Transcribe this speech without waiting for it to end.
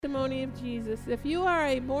Testimony of Jesus. If you are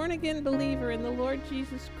a born-again believer in the Lord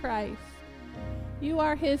Jesus Christ, you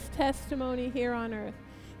are his testimony here on earth.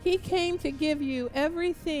 He came to give you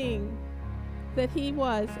everything that he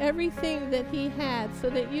was, everything that he had, so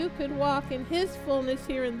that you could walk in his fullness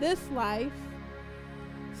here in this life,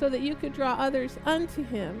 so that you could draw others unto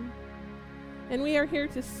him. And we are here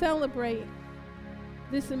to celebrate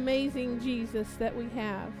this amazing Jesus that we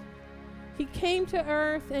have. He came to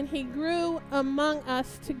earth and he grew among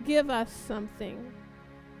us to give us something.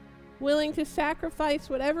 Willing to sacrifice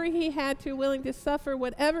whatever he had to, willing to suffer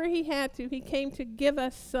whatever he had to, he came to give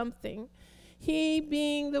us something. He,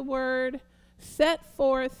 being the Word, set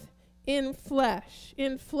forth in flesh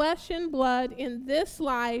and blood in this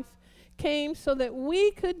life, came so that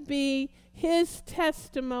we could be his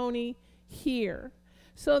testimony here,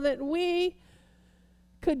 so that we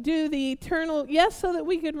could do the eternal, yes, so that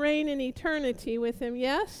we could reign in eternity with him,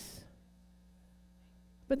 yes?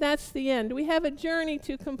 But that's the end. We have a journey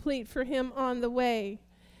to complete for him on the way.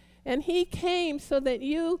 And he came so that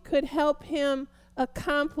you could help him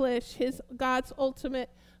accomplish God's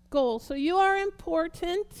ultimate goal. So you are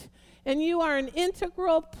important, and you are an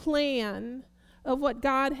integral plan of what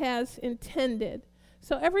God has intended.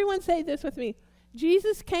 So everyone say this with me.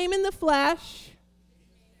 Jesus came in the flesh,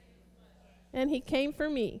 and he came for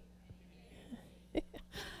me.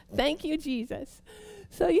 Thank you, Jesus.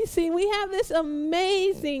 So you see, we have this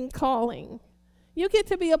amazing calling. You get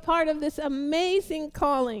to be a part of this amazing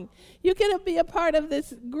calling. You get to be a part of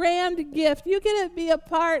this grand gift. You get to be a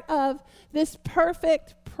part of this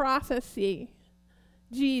perfect prophecy,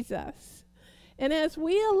 Jesus. And as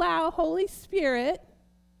we allow Holy Spirit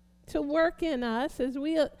to work in us, as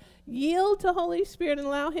we yield to Holy Spirit and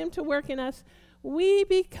allow him to work in us, we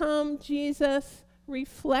become Jesus'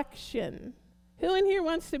 reflection. Who in here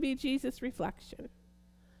wants to be Jesus' reflection?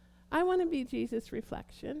 I want to be Jesus'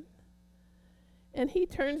 reflection. And he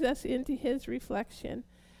turns us into his reflection.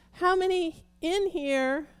 How many in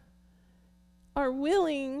here are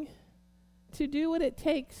willing to do what it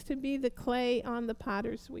takes to be the clay on the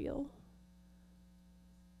potter's wheel?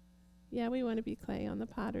 Yeah, we want to be clay on the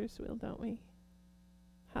potter's wheel, don't we?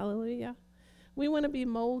 Hallelujah. We want to be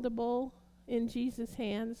moldable in Jesus'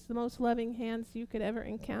 hands, the most loving hands you could ever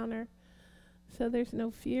encounter. So there's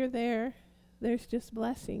no fear there. There's just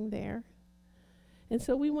blessing there. And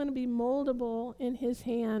so we want to be moldable in his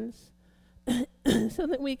hands so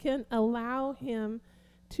that we can allow him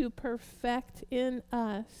to perfect in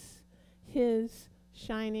us his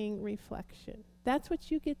shining reflection. That's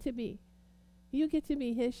what you get to be. You get to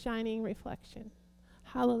be his shining reflection.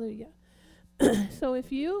 Hallelujah. So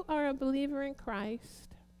if you are a believer in Christ,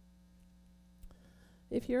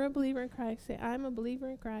 if you're a believer in Christ, say, I'm a believer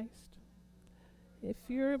in Christ. If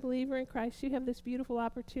you're a believer in Christ, you have this beautiful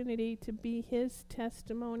opportunity to be his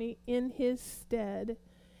testimony in his stead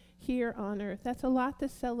here on earth. That's a lot to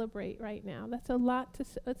celebrate right now. It's a lot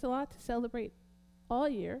to celebrate all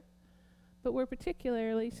year, but we're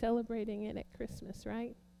particularly celebrating it at Christmas,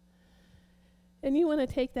 right? And you want to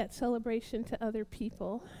take that celebration to other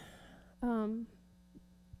people.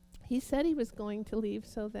 He said he was going to leave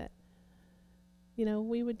so that,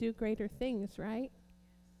 we would do greater things, right?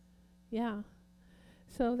 Yeah.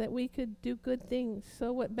 So that we could do good things.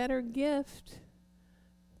 So what better gift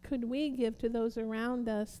could we give to those around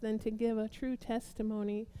us than to give a true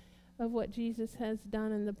testimony of what Jesus has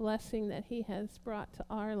done and the blessing that he has brought to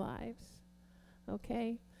our lives?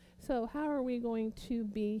 Okay? So how are we going to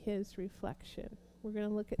be his reflection? We're going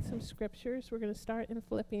to look at some scriptures. We're going to start in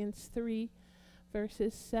Philippians 3,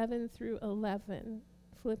 verses 7 through 11.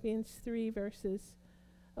 Philippians 3, verses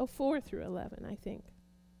 4 through 11, I think.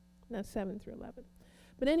 No, 7 through 11.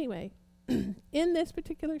 But anyway, in this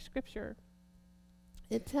particular scripture,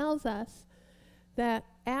 it tells us that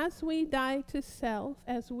as we die to self,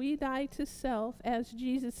 as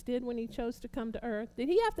Jesus did when he chose to come to earth, did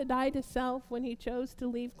he have to die to self when he chose to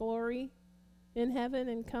leave glory in heaven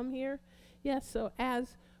and come here? Yes, so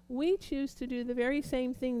as we choose to do the very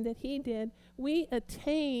same thing that he did, we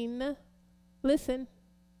attain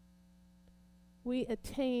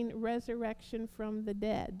resurrection from the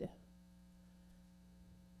dead.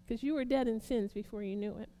 Because you were dead in sins before you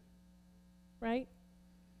knew it, right?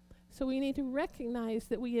 So we need to recognize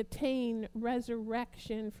that we attain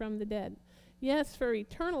resurrection from the dead. Yes, for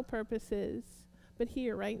eternal purposes, but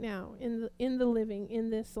here, right now, in the living, in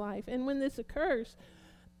this life. And when this occurs,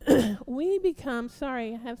 we become,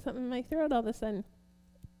 I have something in my throat all of a sudden.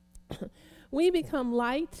 We become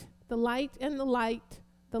light, the light and the light,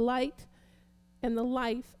 the light and the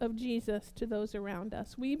life of Jesus to those around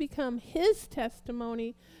us. We become his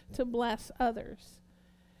testimony to bless others.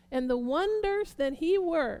 And the wonders that he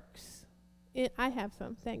works, I have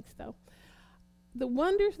some, thanks though. The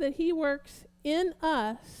wonders that he works in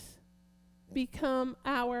us become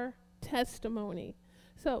our testimony.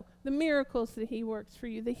 So the miracles that he works for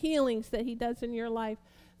you, the healings that he does in your life,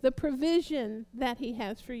 the provision that he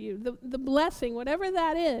has for you, the blessing, whatever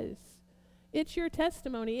that is, it's your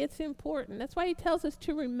testimony. It's important. That's why he tells us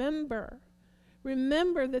to remember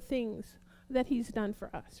the things that he's done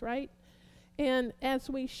for us, right? And as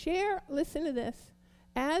we share, listen to this,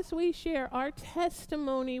 as we share our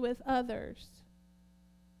testimony with others,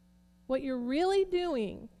 what you're really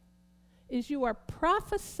doing is you are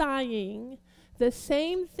prophesying the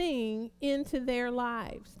same thing into their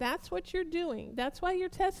lives. That's what you're doing. That's why your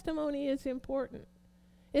testimony is important.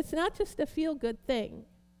 It's not just a feel-good thing.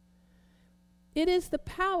 It is the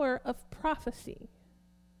power of prophecy.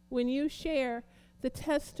 When you share the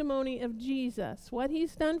testimony of Jesus, what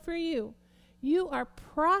he's done for you, you are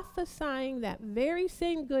prophesying that very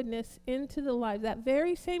same goodness into the lives, that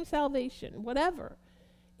very same salvation, whatever,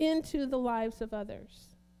 into the lives of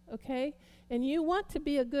others. Okay? And you want to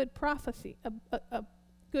be a good prophecy, a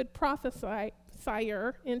good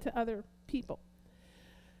prophesier into other people.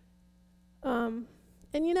 And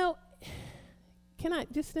you know, can I,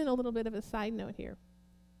 just in a little bit of a side note here.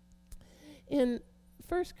 In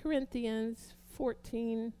 1 Corinthians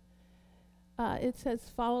 14, it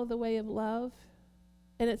says, follow the way of love.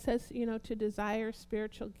 And it says, you know, to desire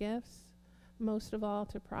spiritual gifts, most of all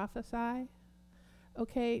to prophesy.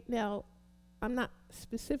 Okay, now, I'm not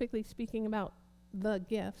specifically speaking about the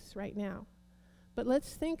gifts right now. But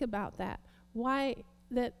let's think about that. Why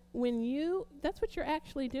that when you, that's what you're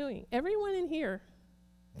actually doing. Everyone in here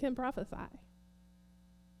can prophesy.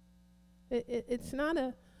 It's not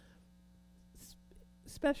a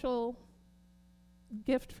special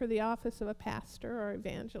gift for the office of a pastor or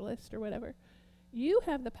evangelist or whatever. You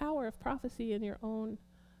have the power of prophecy in your own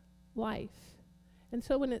life. And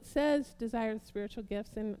so when it says desire the spiritual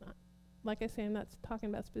gifts, and like I say, I'm not talking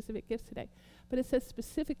about specific gifts today, but it says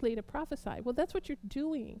specifically to prophesy. Well, that's what you're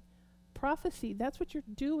doing. Prophecy, that's what you're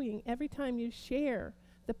doing every time you share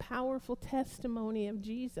the powerful testimony of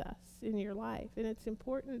Jesus in your life. And it's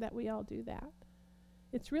important that we all do that.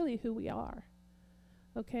 It's really who we are.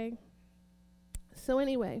 Okay? So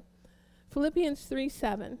anyway, Philippians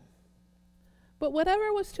 3:7. But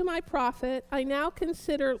whatever was to my profit, I now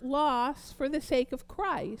consider loss for the sake of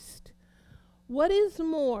Christ. What is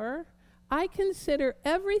more, I consider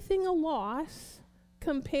everything a loss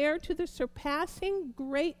compared to the surpassing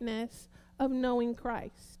greatness of knowing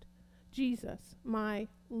Christ, Jesus, my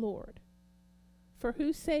Lord, for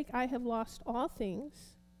whose sake I have lost all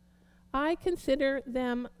things. I consider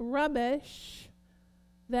them rubbish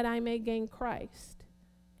that I may gain Christ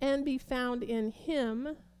and be found in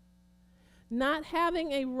him, not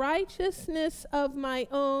having a righteousness of my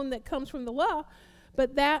own that comes from the law,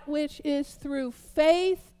 but that which is through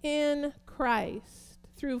faith in Christ.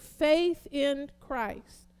 Through faith in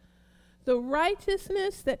Christ. The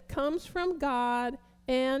righteousness that comes from God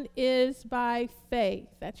and is by faith.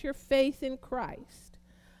 That's your faith in Christ.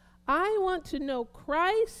 I want to know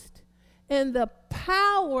Christ and the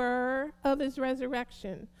power of his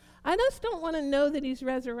resurrection. I just don't want to know that he's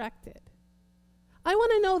resurrected. I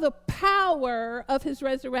want to know the power of his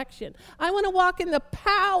resurrection. I want to walk in the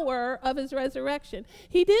power of his resurrection.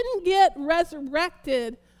 He didn't get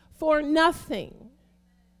resurrected for nothing.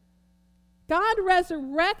 God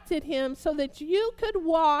resurrected him so that you could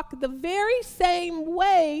walk the very same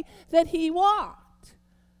way that he walked.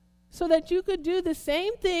 So that you could do the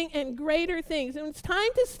same thing and greater things. And it's time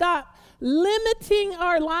to stop limiting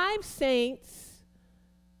our lives, saints.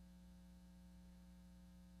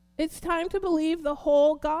 It's time to believe the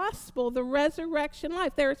whole gospel, the resurrection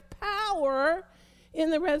life. There's power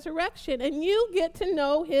in the resurrection, and you get to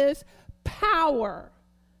know his power.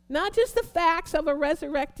 Not just the facts of a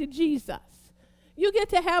resurrected Jesus. You get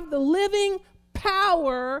to have the living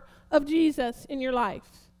power of Jesus in your life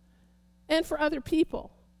and for other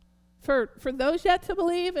people. For those yet to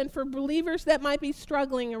believe and for believers that might be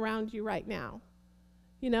struggling around you right now.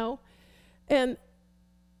 You know? And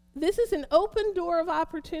this is an open door of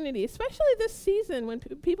opportunity, especially this season when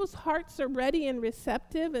people's hearts are ready and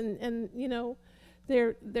receptive and you know,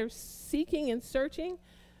 they're seeking and searching.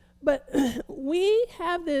 But we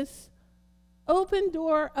have this open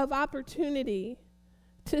door of opportunity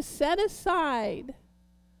to set aside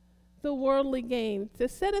the worldly gain, to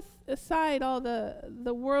set aside all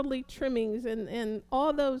the worldly trimmings and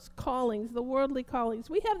all those callings, the worldly callings.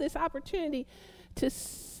 We have this opportunity to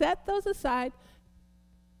set those aside,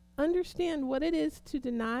 understand what it is to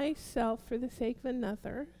deny self for the sake of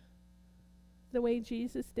another, the way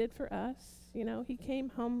Jesus did for us. You know, he came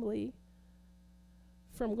humbly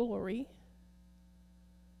from glory,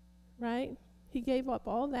 right? He gave up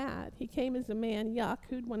all that. He came as a man. Yuck,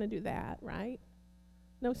 who'd want to do that, right?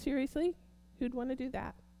 No, seriously? Who'd want to do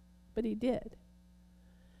that? But he did.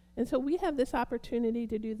 And so we have this opportunity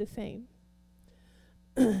to do the same.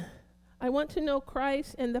 I want to know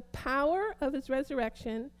Christ and the power of his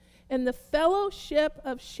resurrection and the fellowship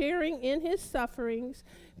of sharing in his sufferings,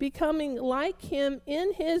 becoming like him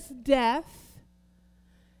in his death,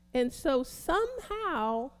 and so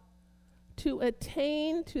somehow to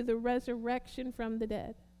attain to the resurrection from the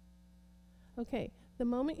dead. Okay, the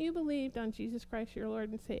moment you believed on Jesus Christ your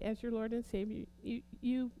Lord and as your Lord and Savior,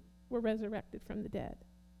 you were resurrected from the dead.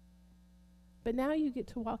 But now you get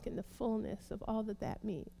to walk in the fullness of all that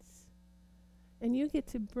means. And you get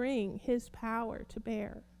to bring his power to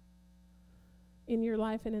bear in your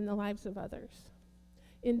life and in the lives of others.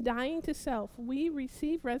 In dying to self, we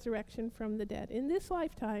receive resurrection from the dead in this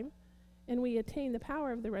lifetime, and we attain the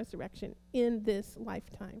power of the resurrection in this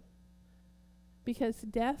lifetime. Because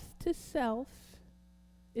death to self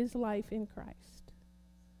is life in Christ.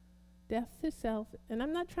 Death to self, and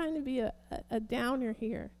I'm not trying to be a downer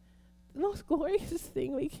here. The most glorious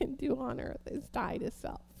thing we can do on earth is die to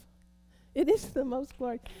self. It is the most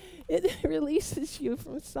glorious. It releases you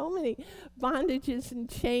from so many bondages and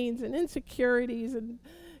chains and insecurities and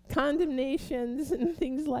condemnations and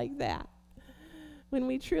things like that. When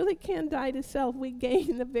we truly can die to self, we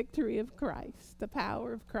gain the victory of Christ, the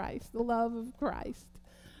power of Christ, the love of Christ,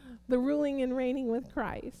 the ruling and reigning with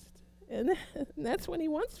Christ. And that's what he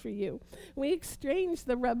wants for you. We exchange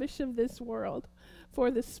the rubbish of this world for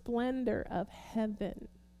the splendor of heaven.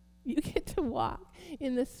 You get to walk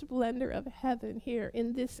in the splendor of heaven here,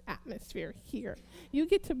 in this atmosphere here. You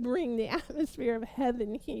get to bring the atmosphere of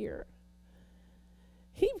heaven here.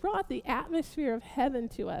 He brought the atmosphere of heaven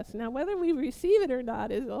to us. Now, whether we receive it or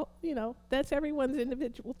not is, that's everyone's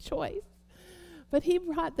individual choice. But he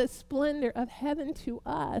brought the splendor of heaven to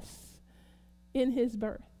us in his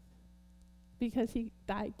birth because he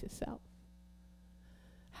died to self.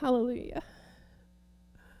 Hallelujah.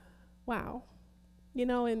 Wow. You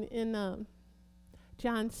know, in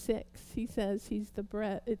John 6, he says he's the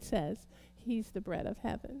bread. It says he's the bread of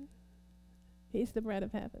heaven. He's the bread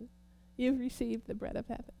of heaven. You've received the bread of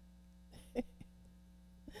heaven.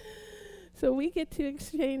 So we get to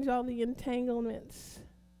exchange all the entanglements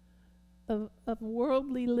of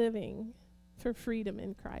worldly living for freedom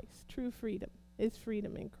in Christ. True freedom is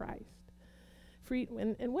freedom in Christ.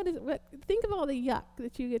 Freedom, and what is it? Think of all the yuck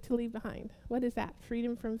that you get to leave behind. What is that?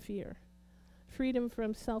 Freedom from fear. Freedom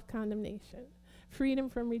from self-condemnation. Freedom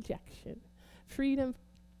from rejection. Freedom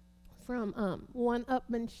from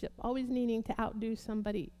one-upmanship. Always needing to outdo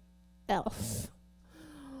somebody else.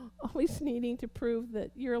 Always needing to prove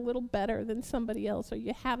that you're a little better than somebody else, or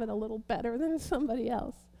you have it a little better than somebody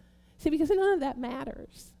else. See, because none of that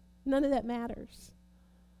matters. None of that matters.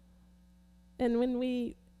 And when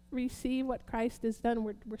we receive what Christ has done,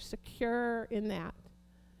 we're secure in that.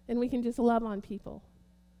 And we can just love on people.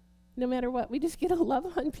 No matter what, we just get to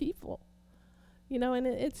love on people. And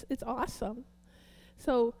it's awesome.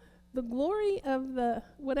 So the glory of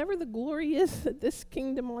whatever the glory is that this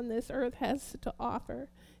kingdom on this earth has to offer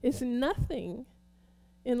is nothing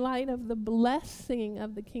in light of the blessing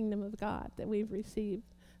of the kingdom of God that we've received,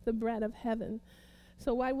 the bread of heaven.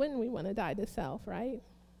 So why wouldn't we want to die to self, right?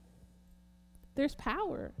 There's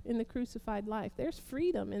power in the crucified life. There's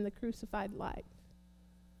freedom in the crucified life.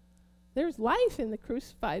 There's life in the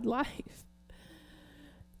crucified life.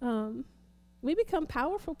 We become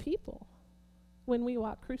powerful people when we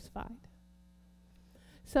walk crucified.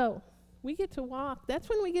 So we get to walk. That's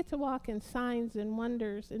when we get to walk in signs and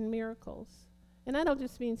wonders and miracles. And I don't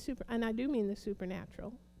just mean and I do mean the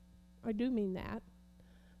supernatural. I do mean that.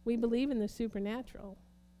 We believe in the supernatural.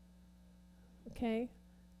 Okay?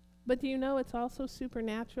 But do you know it's also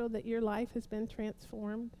supernatural that your life has been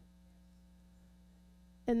transformed?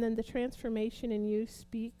 And then the transformation in you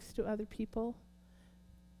speaks to other people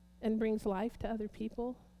and brings life to other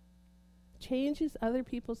people, changes other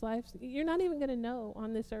people's lives. You're not even going to know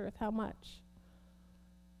on this earth how much,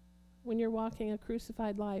 when you're walking a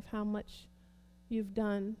crucified life, how much you've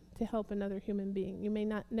done to help another human being. You may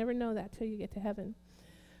never know that till you get to heaven.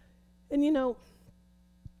 And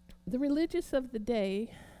the religious of the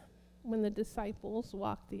day, when the disciples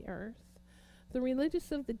walked the earth, the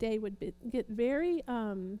religious of the day would get very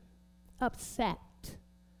upset,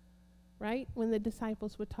 right? When the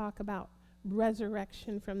disciples would talk about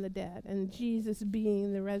resurrection from the dead and Jesus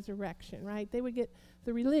being the resurrection, right? They would get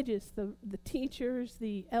the religious, the teachers,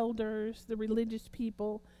 the elders, the religious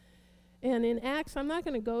people, And in Acts, I'm not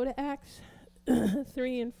going to go to Acts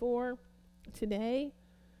 3 and 4 today,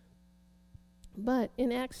 but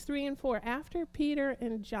in Acts 3 and 4, after Peter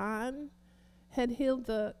and John had healed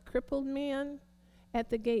the crippled man at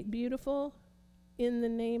the gate beautiful, in the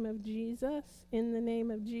name of Jesus,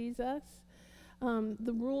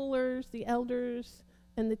 the rulers, the elders,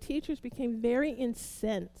 and the teachers became very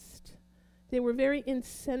incensed. They were very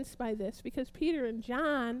incensed by this because Peter and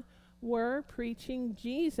John were preaching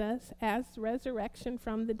Jesus as resurrection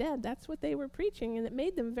from the dead. That's what they were preaching, and it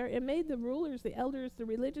made the rulers, the elders, the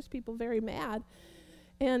religious people very mad.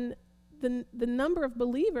 And the number of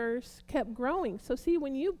believers kept growing. So see,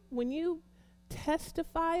 when you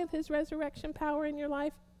testify of his resurrection power in your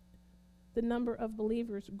life, the number of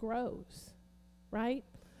believers grows, right?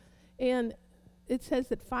 And it says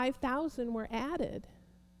that 5,000 were added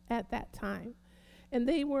at that time. And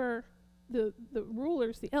they were, the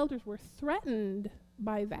rulers, the elders were threatened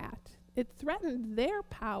by that. It threatened their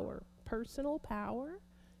power, personal power,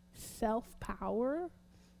 self-power,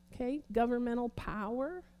 okay, governmental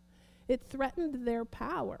power. It threatened their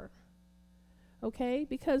power, okay,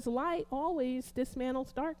 because light always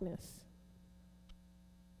dismantles darkness.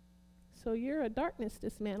 So you're a darkness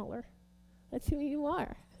dismantler. That's who you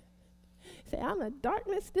are. Say, I'm a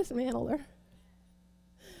darkness dismantler.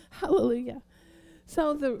 Hallelujah.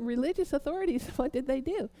 So the religious authorities, what did they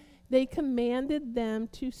do? They commanded them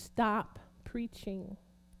to stop preaching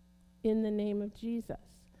in the name of Jesus.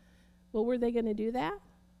 Well, were they going to do that?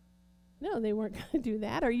 No, they weren't going to do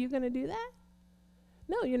that. Are you going to do that?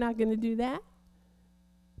 No, you're not going to do that.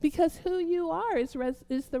 Because who you are is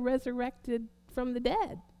the resurrected from the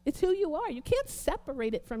dead. It's who you are. You can't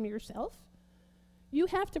separate it from yourself. You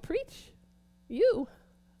have to preach you,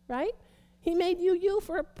 right? He made you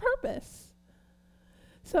for a purpose.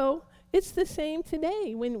 So it's the same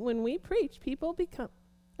today. When we preach, people become,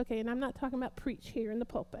 okay, and I'm not talking about preach here in the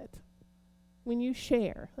pulpit. When you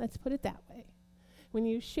share, let's put it that way. When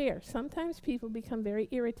you share, sometimes people become very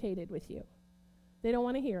irritated with you. They don't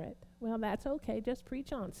want to hear it. Well, that's okay. Just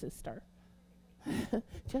preach on, sister.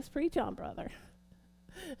 Just preach on, brother.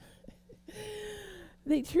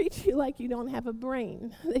 They treat you like you don't have a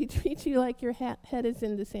brain. They treat you like your head is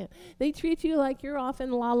in the sand. They treat you like you're off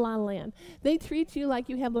in la la land. They treat you like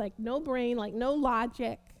you have like no brain, like no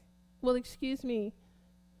logic. Well, excuse me,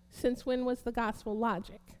 since when was the gospel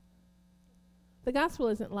logic? The gospel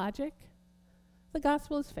isn't logic. The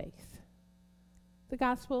gospel is faith. The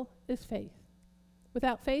gospel is faith.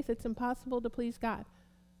 Without faith, it's impossible to please God.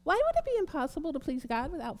 Why would it be impossible to please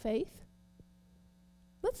God without faith?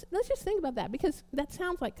 Let's just think about that, because that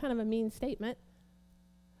sounds like kind of a mean statement.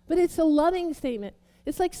 But it's a loving statement.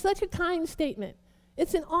 It's like such a kind statement.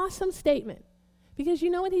 It's an awesome statement. Because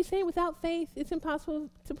you know what he's saying? Without faith, it's impossible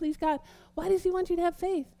to please God. Why does he want you to have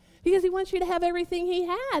faith? Because he wants you to have everything he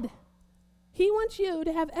had. He wants you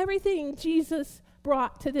to have everything Jesus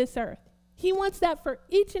brought to this earth. He wants that for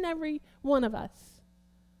each and every one of us.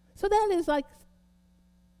 So that is like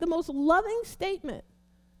the most loving statement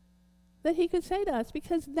that he could say to us,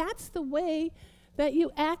 because that's the way that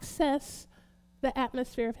you access the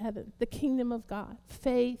atmosphere of heaven, the kingdom of God.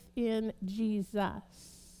 Faith in Jesus.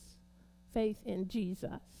 Faith in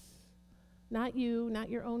Jesus. Not you, not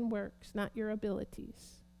your own works, not your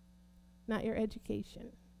abilities, not your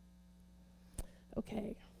education.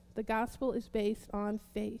 Okay, the gospel is based on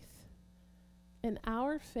faith. And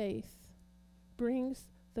our faith brings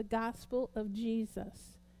the gospel of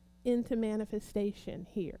Jesus into manifestation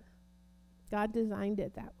here. God designed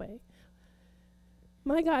it that way.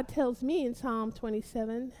 My God tells me in Psalm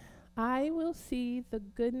 27, I will see the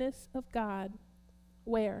goodness of God.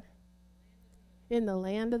 Where? In the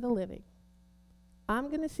land of the living. I'm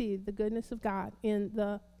going to see the goodness of God in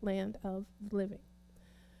the land of the living.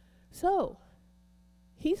 So,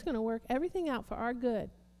 he's going to work everything out for our good,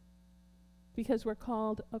 because we're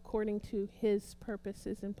called according to his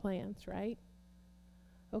purposes and plans, right?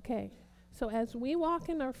 Okay, so as we walk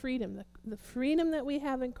in our freedom, the freedom that we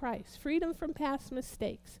have in Christ, freedom from past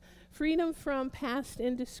mistakes, freedom from past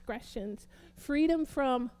indiscretions, freedom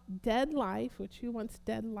from dead life, which who wants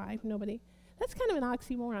dead life? Nobody. That's kind of an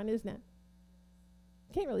oxymoron, isn't it?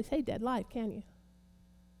 You can't really say dead life, can you?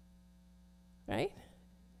 Right?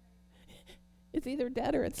 It's either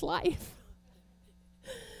dead or it's life.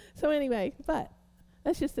 So anyway, but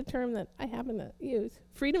that's just a term that I happen to use.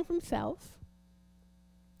 Freedom from self.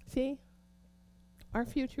 See? Our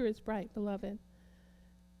future is bright, beloved.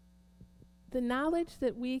 The knowledge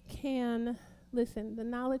that we can, the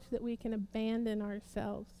knowledge that we can abandon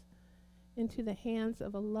ourselves into the hands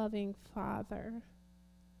of a loving Father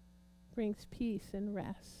brings peace and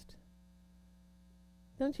rest.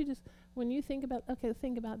 Don't you just, When you think about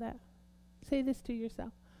that. Say this to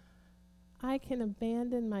yourself. I can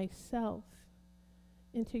abandon myself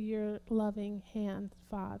into your loving hand,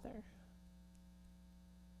 Father.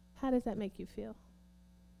 How does that make you feel?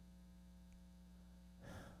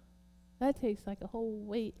 That takes like a whole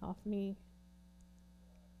weight off me.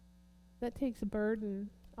 That takes a burden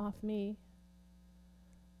off me.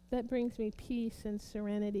 That brings me peace and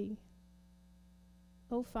serenity.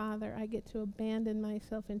 Oh, Father, I get to abandon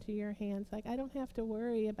myself into your hands. Like, I don't have to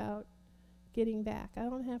worry about getting back. I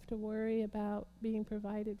don't have to worry about being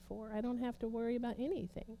provided for. I don't have to worry about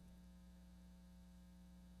anything.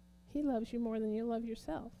 He loves you more than you love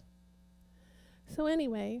yourself. So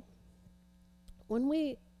anyway, when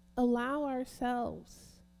we allow ourselves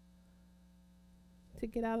to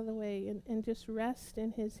get out of the way and just rest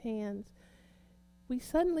in his hands, we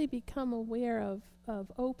suddenly become aware of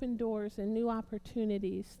open doors and new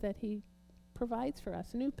opportunities that he provides for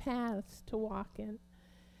us, new paths to walk in.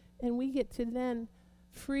 And we get to then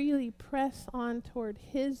freely press on toward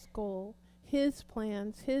his goal, his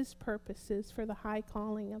plans, his purposes for the high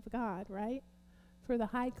calling of God, right? For the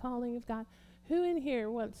high calling of God. Who in here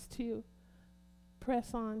wants to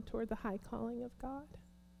press on toward the high calling of God?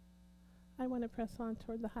 I want to press on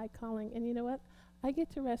toward the high calling. And you know what? I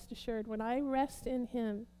get to rest assured. When I rest in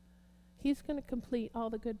him, he's going to complete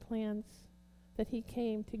all the good plans that he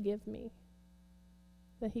came to give me,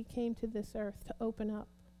 that he came to this earth to open up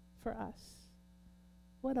for us.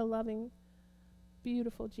 What a loving,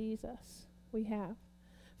 beautiful Jesus we have.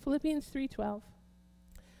 Philippians 3:12.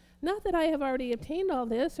 Not that I have already obtained all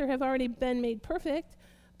this or have already been made perfect,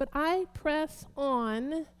 but I press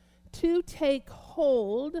on to take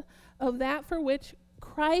hold of that for which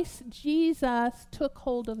Christ Jesus took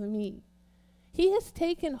hold of me. He has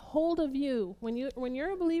taken hold of you. When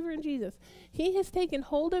you're a believer in Jesus, he has taken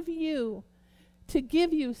hold of you to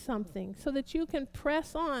give you something so that you can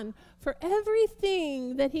press on for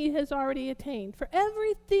everything that he has already attained, for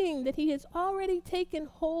everything that he has already taken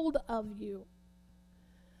hold of you.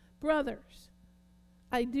 Brothers,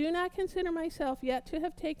 I do not consider myself yet to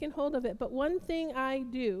have taken hold of it, but one thing I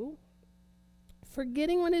do,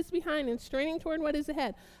 forgetting what is behind and straining toward what is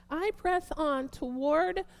ahead, I press on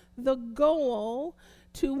toward the goal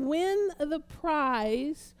to win the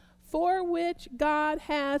prize for which God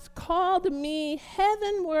has called me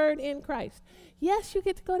heavenward in Christ. Yes, you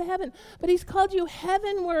get to go to heaven, but he's called you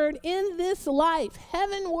heavenward in this life,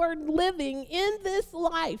 heavenward living in this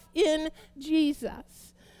life in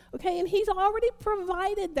Jesus. Okay, and he's already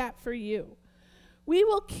provided that for you. We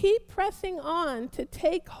will keep pressing on to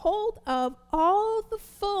take hold of all the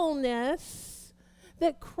fullness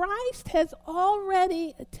that Christ has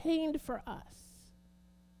already attained for us.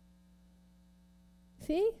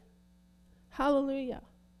 See? Hallelujah.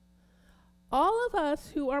 All of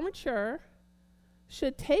us who are mature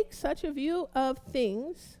should take such a view of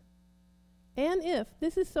things, and if,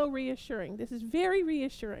 this is so reassuring, this is very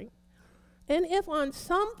reassuring, and if on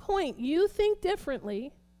some point you think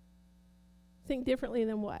differently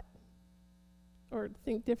than what? Or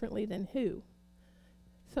think differently than who?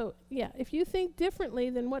 So, yeah, if you think differently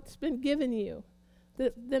than what's been given you,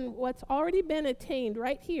 than what's already been attained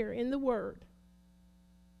right here in the Word,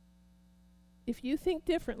 if you think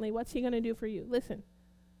differently, what's he going to do for you? Listen,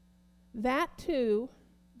 that too,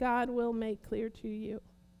 God will make clear to you.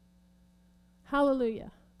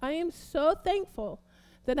 Hallelujah. I am so thankful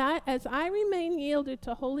that as I remain yielded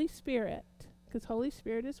to Holy Spirit, because Holy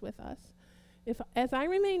Spirit is with us, as I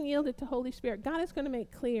remain yielded to Holy Spirit, God is going to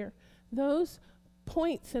make clear those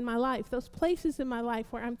points in my life, those places in my life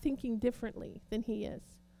where I'm thinking differently than he is,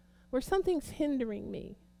 where something's hindering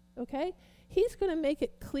me, okay? He's going to make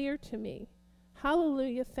it clear to me.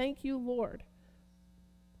 Hallelujah. Thank you, Lord.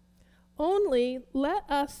 Only let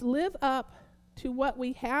us live up to what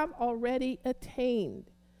we have already attained.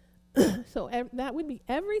 So that would be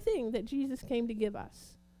everything that Jesus came to give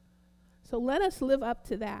us. So let us live up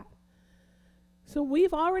to that. So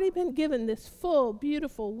we've already been given this full,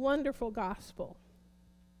 beautiful, wonderful gospel.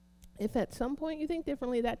 If at some point you think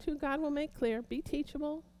differently, that too God will make clear. Be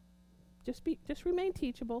teachable. Just remain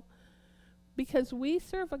teachable. Because we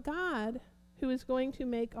serve a God who is going to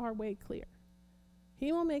make our way clear.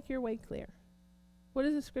 He will make your way clear. What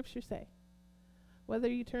does the scripture say? Whether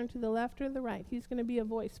you turn to the left or the right, he's going to be a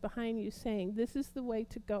voice behind you saying, this is the way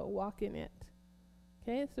to go, walk in it.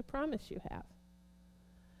 Okay, it's a promise you have.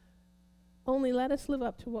 Only let us live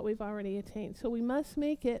up to what we've already attained. So we must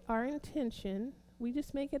make it our intention, we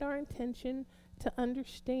just make it our intention to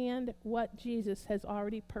understand what Jesus has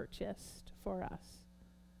already purchased for us.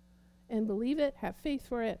 And believe it, have faith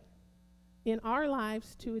for it in our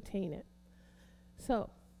lives to attain it. So,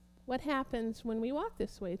 what happens when we walk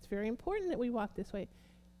this way? It's very important that we walk this way.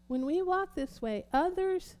 When we walk this way,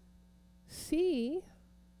 others see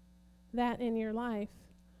that in your life,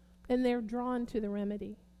 and they're drawn to the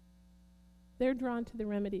remedy. They're drawn to the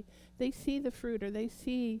remedy. They see the fruit, or they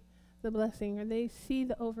see the blessing, or they see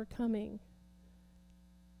the overcoming,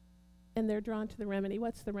 and they're drawn to the remedy.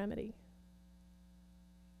 What's the remedy?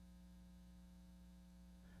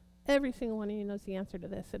 Every single one of you knows the answer to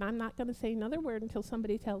this, and I'm not going to say another word until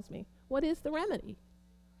somebody tells me. What is the remedy?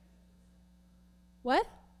 What?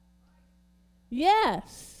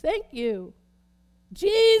 Yes, thank you.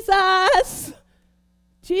 Jesus!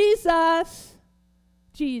 Jesus!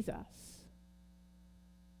 Jesus.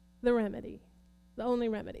 The remedy. The only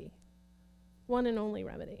remedy. One and only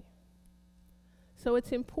remedy. So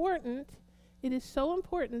it's important. It is so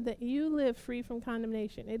important that you live free from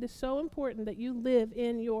condemnation. It is so important that you live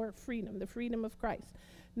in your freedom, the freedom of Christ,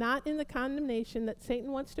 not in the condemnation that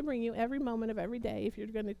Satan wants to bring you every moment of every day if you're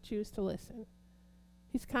going to choose to listen.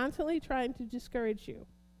 He's constantly trying to discourage you,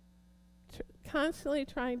 constantly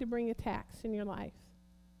trying to bring attacks in your life.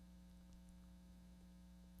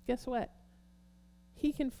 Guess what?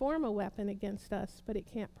 He can form a weapon against us, but it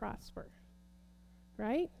can't prosper.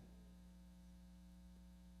 Right?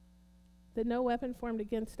 That no weapon formed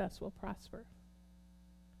against us will prosper.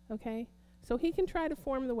 Okay? So he can try to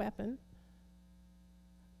form the weapon,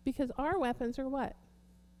 because our weapons are what?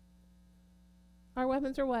 Our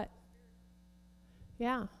weapons are what?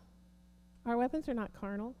 Yeah. Our weapons are not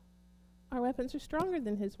carnal. Our weapons are stronger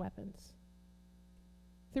than his weapons.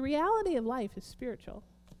 The reality of life is spiritual.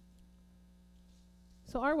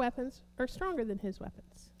 So our weapons are stronger than his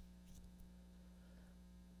weapons.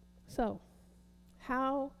 So,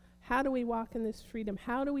 how do we walk in this freedom?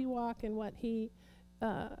 How do we walk in what he,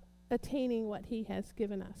 attaining what he has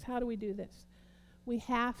given us? How do we do this? We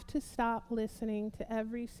have to stop listening to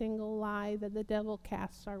every single lie that the devil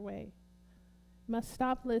casts our way. Must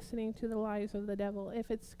stop listening to the lies of the devil. If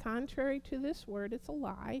it's contrary to this word, it's a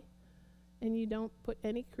lie, and you don't put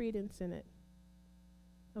any credence in it.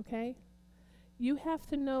 Okay? You have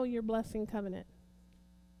to know your blessing covenant.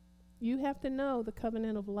 You have to know the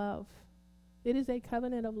covenant of love. It is a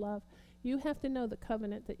covenant of love. You have to know the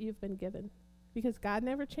covenant that you've been given, because God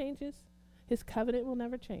never changes. His covenant will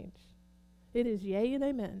never change. It is yea and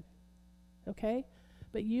amen. Okay?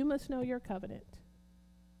 But you must know your covenant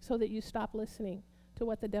so that you stop listening to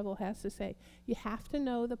what the devil has to say. You have to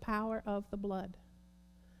know the power of the blood.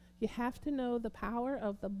 You have to know the power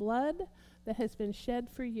of the blood that has been shed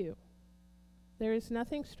for you. There is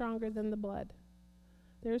nothing stronger than the blood.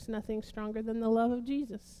 There is nothing stronger than the love of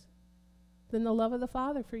Jesus, than the love of the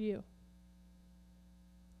Father for you.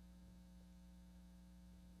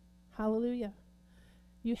 Hallelujah.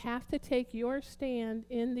 You have to take your stand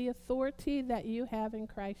in the authority that you have in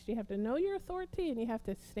Christ. You have to know your authority, and you have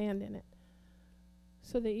to stand in it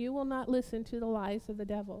so that you will not listen to the lies of the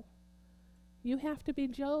devil. You have to be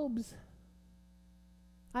Job's.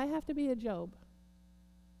 I have to be a Job.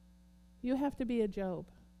 You have to be a Job.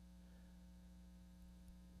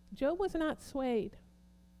 Job was not swayed.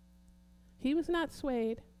 He was not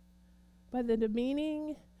swayed by the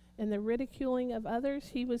demeaning and the ridiculing of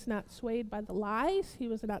others. He was not swayed by the lies. He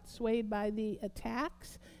was not swayed by the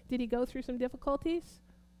attacks. Did he go through some difficulties?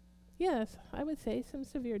 Yes, I would say some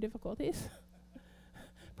severe difficulties.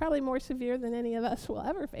 Probably more severe than any of us will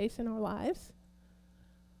ever face in our lives.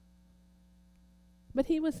 But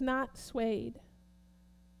he was not swayed.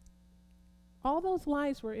 All those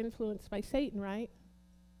lies were influenced by Satan, right?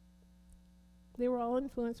 They were all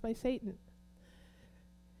influenced by Satan.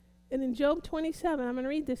 And in Job 27, I'm going to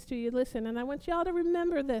read this to you. Listen, and I want you all to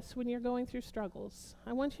remember this when you're going through struggles.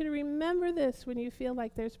 I want you to remember this when you feel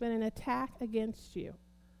like there's been an attack against you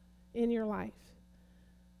in your life.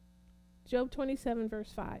 Job 27,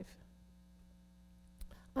 verse 5.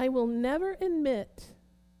 I will never admit,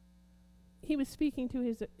 he was speaking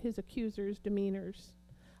to his accusers, demeanors.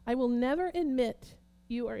 I will never admit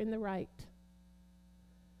you are in the right.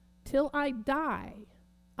 Till I die,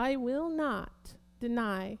 I will not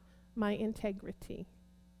deny my integrity.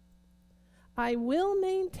 I will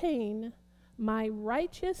maintain my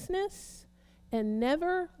righteousness and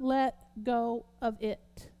never let go of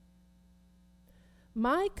it.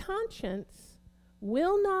 My conscience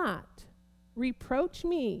will not reproach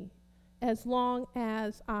me as long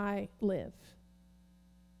as I live.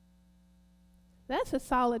 That's a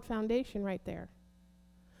solid foundation right there.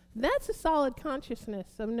 That's a solid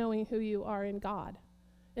consciousness of knowing who you are in God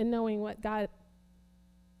and knowing what God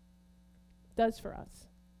does for us.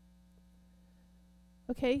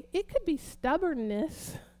 Okay, it could be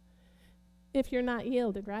stubbornness if you're not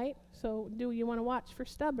yielded, right? So do you want to watch for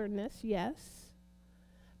stubbornness? Yes.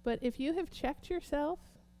 But if you have checked yourself,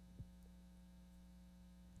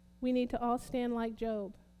 we need to all stand like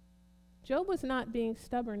Job. Job was not being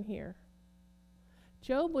stubborn here.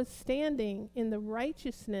 Job was standing in the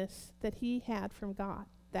righteousness that he had from God.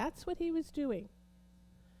 That's what he was doing.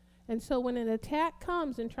 And so when an attack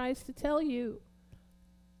comes and tries to tell you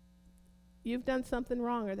you've done something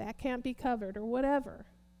wrong or that can't be covered or whatever,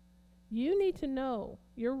 you need to know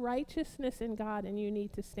your righteousness in God, and you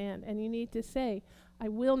need to stand and you need to say, I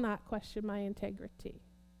will not question my integrity.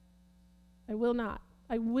 I will not.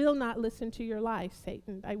 I will not listen to your lies,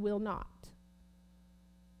 Satan. I will not.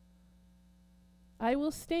 I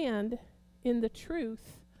will stand in the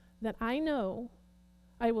truth that I know.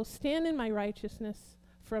 I will stand in my righteousness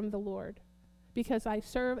from the Lord because I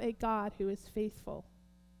serve a God who is faithful.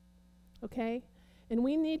 Okay? And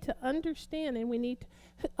we need to understand, and we need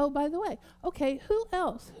to, oh, by the way, okay, who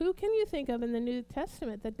else? Who can you think of in the New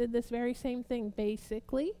Testament that did this very same thing,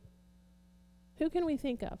 basically? Who can we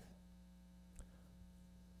think of?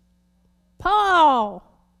 Paul.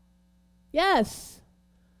 Yes.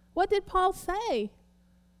 What did Paul say?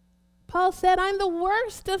 Paul said, I'm the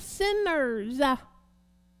worst of sinners. And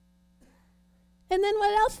then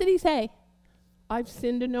what else did he say? I've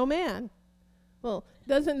sinned to no man. Well,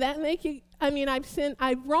 doesn't that make you,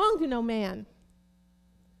 I've wronged no man.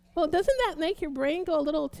 Well, doesn't that make your brain go a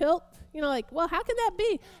little tilt? You know, like, well, how can that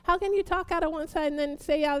be? How can you talk out of one side and then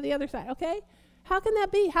say out of the other side? Okay? How can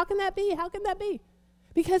that be? How can that be? How can that be?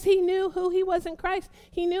 Because he knew who he was in Christ.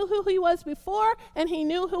 He knew who he was before, and he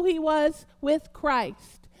knew who he was with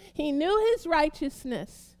Christ. He knew his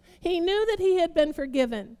righteousness. He knew that he had been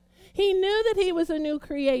forgiven. He knew that he was a new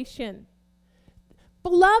creation.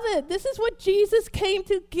 Beloved, this is what Jesus came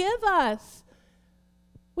to give us.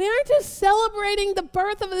 We aren't just celebrating the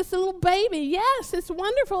birth of this little baby. Yes, it's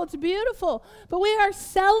wonderful, it's beautiful, but we are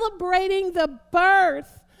celebrating the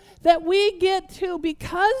birth that we get to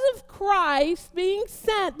because of Christ being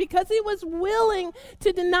sent, because he was willing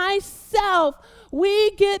to deny self.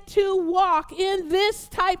 We get to walk in this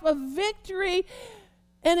type of victory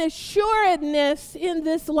and assuredness in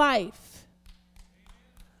this life.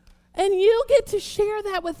 And you get to share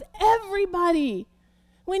that with everybody.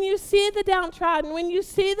 When you see the downtrodden, when you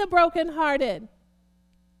see the brokenhearted.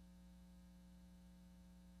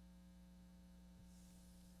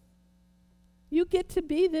 You get to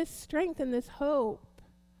be this strength and this hope.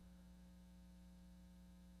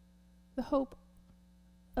 The hope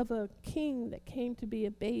of a king that came to be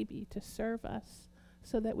a baby to serve us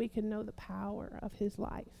so that we can know the power of his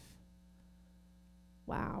life.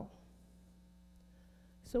 Wow.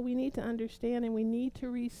 So we need to understand and we need to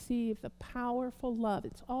receive the powerful love.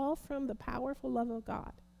 It's all from the powerful love of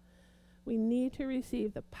God. We need to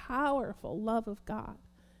receive the powerful love of God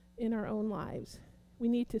in our own lives. We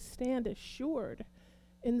need to stand assured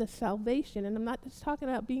in the salvation. And I'm not just talking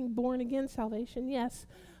about being born again salvation, yes,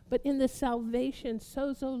 but in the salvation,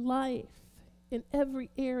 sozo life, in every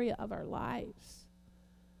area of our lives.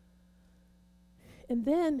 And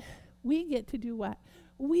then we get to do what?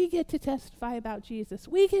 We get to testify about Jesus.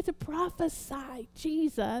 We get to prophesy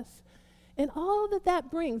Jesus and all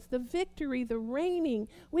that brings, the victory, the reigning.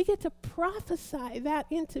 We get to prophesy that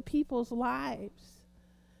into people's lives.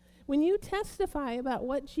 When you testify about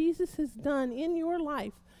what Jesus has done in your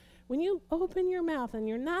life, when you open your mouth and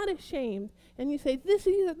you're not ashamed and you say, these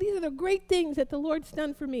are the great things that the Lord's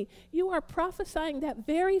done for me, you are prophesying that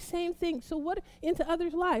very same thing into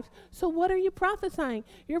others' lives. So what are you prophesying?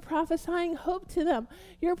 You're prophesying hope to them.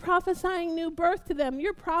 You're prophesying new birth to them.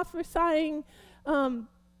 You're prophesying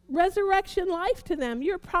resurrection life to them.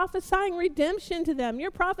 You're prophesying redemption to them.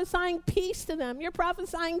 You're prophesying peace to them. You're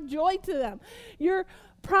prophesying joy to them. You're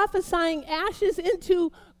prophesying ashes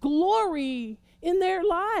into glory in their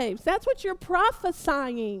lives. That's what you're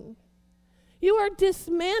prophesying. You are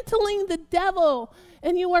dismantling the devil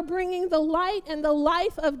and you are bringing the light and the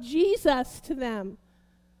life of Jesus to them.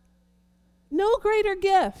 No greater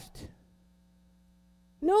gift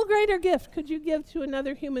could you give to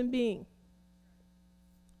another human being.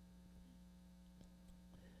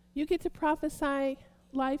 You get to prophesy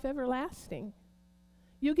life everlasting.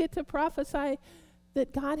 You get to prophesy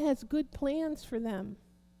that God has good plans for them.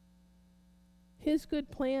 His good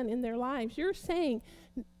plan in their lives. You're saying,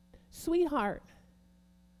 sweetheart,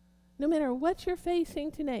 no matter what you're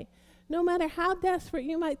facing today, no matter how desperate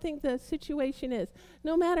you might think the situation is,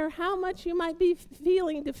 no matter how much you might be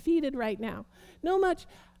feeling defeated right now, no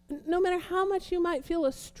matter how much you might feel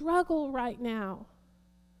a struggle right now,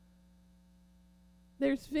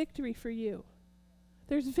 there's victory for you.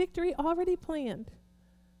 There's victory already planned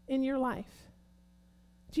in your life.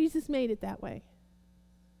 Jesus made it that way.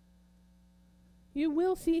 You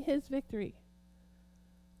will see his victory.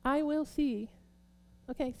 I will see.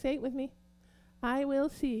 Okay, say it with me. I will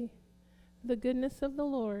see the goodness of the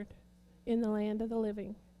Lord in the land of the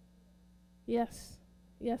living. Yes,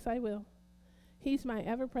 yes, I will. He's my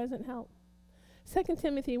ever-present help. 2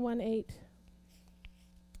 Timothy 1:8.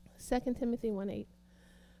 2 Timothy 1:8.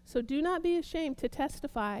 So do not be ashamed to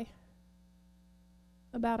testify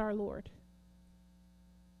about our Lord,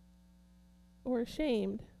 or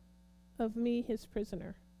ashamed of me, his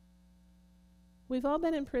prisoner. We've all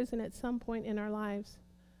been in prison at some point in our lives.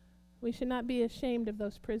 We should not be ashamed of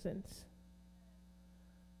those prisons.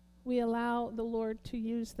 We allow the Lord to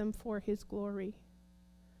use them for his glory.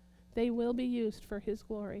 They will be used for his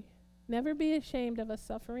glory. Never be ashamed of a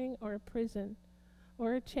suffering or a prison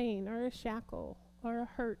or a chain or a shackle or a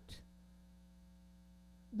hurt.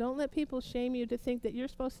 Don't let people shame you to think that you're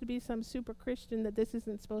supposed to be some super Christian that this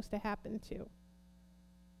isn't supposed to happen to.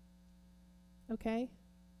 Okay?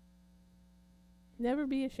 Never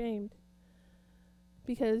be ashamed.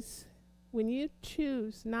 Because when you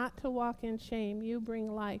choose not to walk in shame, you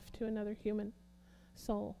bring life to another human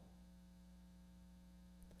soul.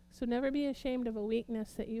 So never be ashamed of a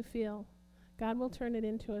weakness that you feel. God will turn it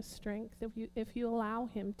into a strength if you allow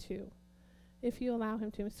him to. If you allow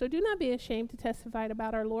him to. So do not be ashamed to testify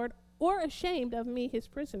about our Lord, or ashamed of me, his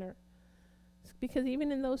prisoner. Because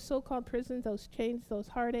even in those so-called prisons, those chains, those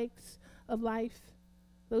heartaches of life,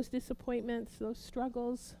 those disappointments, those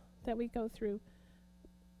struggles that we go through,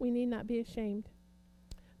 we need not be ashamed.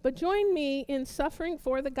 But join me in suffering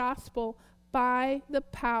for the gospel by the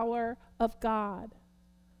power of God.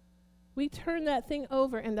 We turn that thing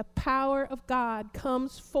over, and the power of God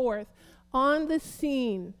comes forth on the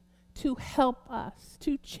scene to help us,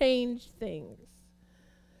 to change things.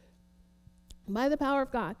 By the power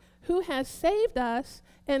of God, who has saved us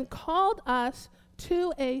and called us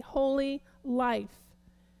to a holy life.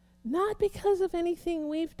 Not because of anything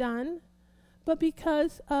we've done, but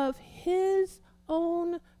because of his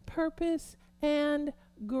own purpose and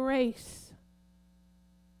grace.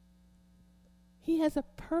 He has a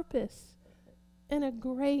purpose and a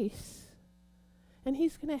grace, and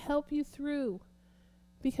he's going to help you through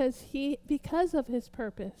because of his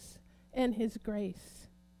purpose and his grace.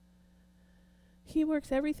 He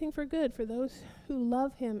works everything for good for those who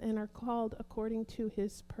love him and are called according to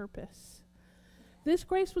his purpose. This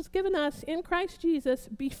grace was given us in Christ Jesus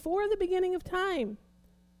before the beginning of time.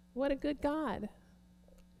 What a good God.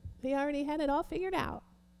 He already had it all figured out.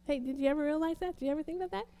 Hey, did you ever realize that? Did you ever think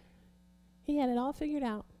about that? He had it all figured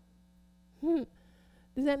out.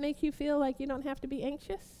 Does that make you feel like you don't have to be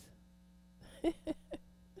anxious?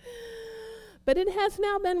 But it has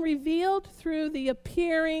now been revealed through the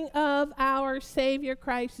appearing of our Savior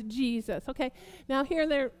Christ Jesus. Okay, now here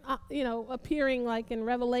they're, appearing like in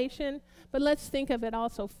Revelation, but let's think of it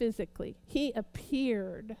also physically. He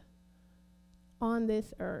appeared on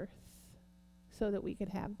this earth so that we could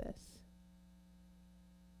have this.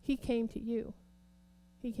 He came to you.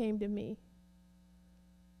 He came to me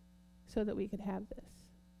so that we could have this.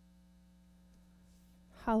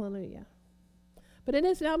 Hallelujah. But it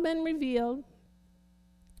has now been revealed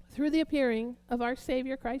through the appearing of our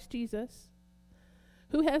Savior Christ Jesus,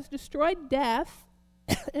 who has destroyed death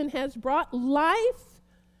and has brought life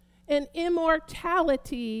and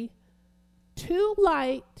immortality to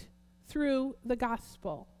light through the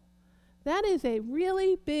gospel. That is a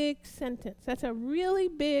really big sentence. That's a really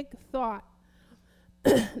big thought.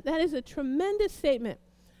 That is a tremendous statement.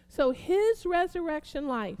 So his resurrection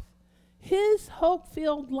life, his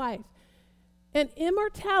hope-filled life, and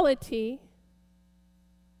immortality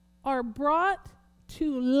are brought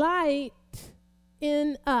to light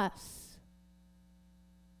in us.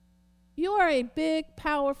 You are a big,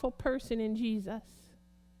 powerful person in Jesus.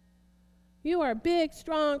 You are big,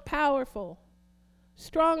 strong, powerful,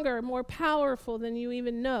 stronger, more powerful than you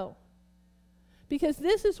even know. Because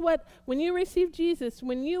this is what, when you receive Jesus,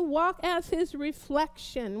 when you walk as his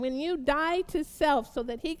reflection, when you die to self so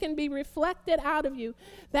that he can be reflected out of you,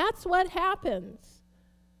 that's what happens.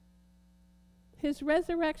 His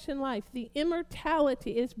resurrection life, the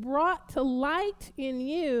immortality, is brought to light in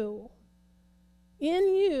you,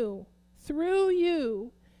 through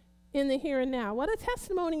you, in the here and now. What a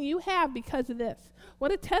testimony you have because of this.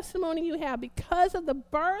 What a testimony you have because of the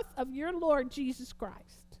birth of your Lord Jesus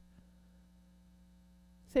Christ.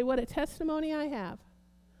 Say, what a testimony I have.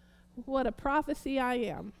 What a prophecy I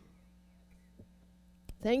am.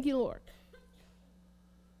 Thank you, Lord.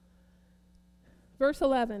 Verse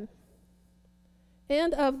 11.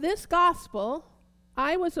 And of this gospel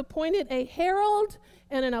I was appointed a herald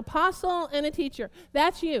and an apostle and a teacher.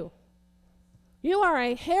 That's you. You are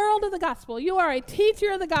a herald of the gospel. You are a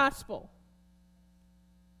teacher of the gospel.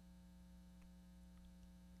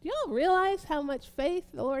 Do y'all realize how much faith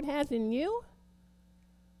the Lord has in you?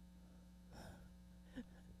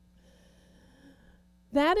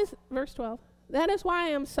 That is, verse 12, that is why I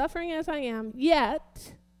am suffering as I am,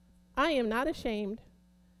 yet I am not ashamed,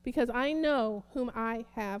 because I know whom I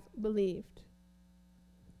have believed.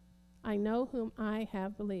 I know whom I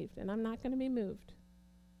have believed, and I'm not going to be moved.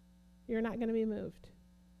 You're not going to be moved.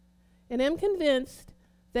 And am convinced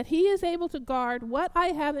that he is able to guard what I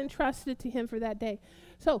have entrusted to him for that day.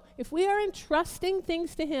 So, if we are entrusting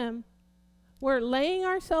things to him, we're laying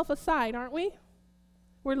ourselves aside, aren't we?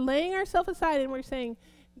 We're laying ourselves aside and we're saying,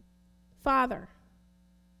 Father,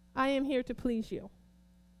 I am here to please you.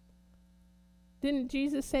 Didn't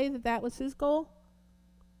Jesus say that that was his goal?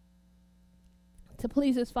 To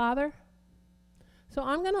please his Father? So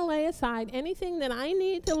I'm going to lay aside anything that I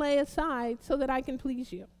need to lay aside so that I can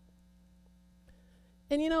please you.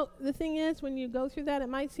 And you know, the thing is, when you go through that, it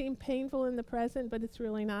might seem painful in the present, but it's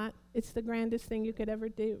really not. It's the grandest thing you could ever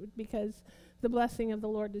do, because the blessing of the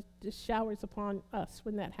Lord just showers upon us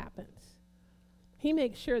when that happens. He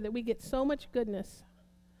makes sure that we get so much goodness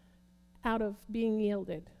out of being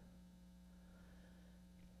yielded.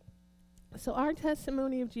 So our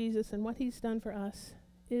testimony of Jesus and what he's done for us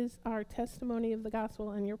is our testimony of the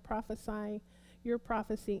gospel, and your prophecy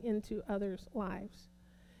into others' lives.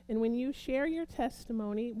 And when you share your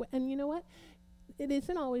testimony, and you know what? It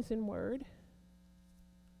isn't always in word.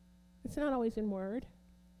 It's not always in word.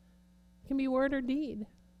 It can be word or deed.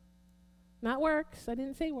 Not works. I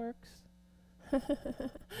didn't say works.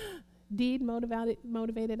 Deed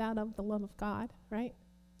motivated out of the love of God, right?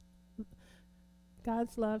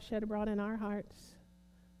 God's love shed abroad in our hearts,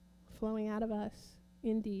 flowing out of us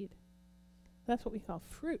in deed. That's what we call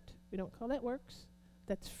fruit. We don't call that works.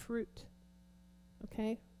 That's fruit.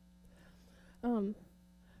 Okay?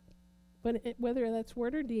 But whether that's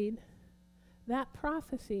word or deed, that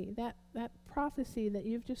prophecy that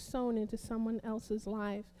you've just sown into someone else's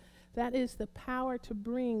life, that is the power to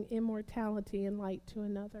bring immortality and light to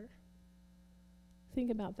another.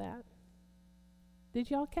 Think about that.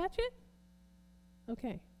 Did y'all catch it?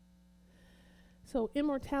 Okay. So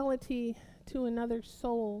immortality to another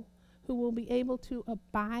soul who will be able to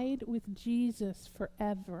abide with Jesus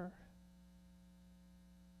forever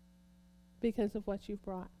because of what you've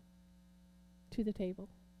brought to the table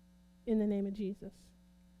in the name of Jesus.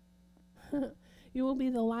 You will be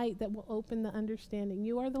the light that will open the understanding.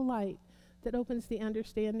 You are the light that opens the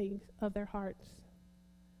understanding of their hearts.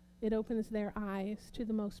 It opens their eyes to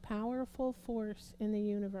the most powerful force in the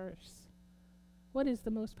universe. What is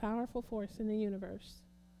the most powerful force in the universe?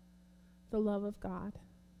 The love of God.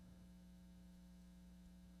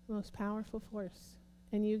 The most powerful force.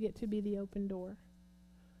 And you get to be the open door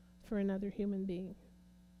for another human being.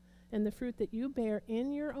 And the fruit that you bear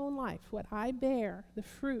in your own life, what I bear, the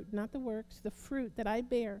fruit, not the works, the fruit that I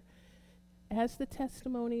bear as the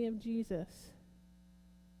testimony of Jesus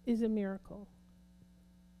is a miracle.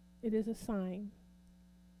 It is a sign.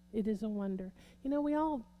 It is a wonder. You know, we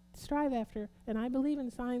all strive after, and I believe in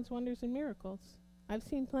signs, wonders, and miracles. I've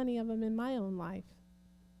seen plenty of them in my own life.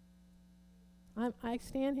 I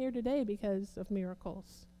stand here today because of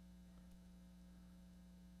miracles.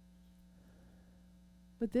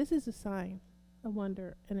 But this is a sign, a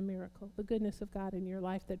wonder, and a miracle, the goodness of God in your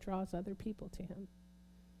life that draws other people to him.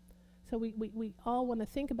 So we all want to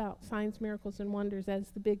think about signs, miracles, and wonders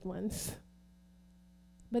as the big ones.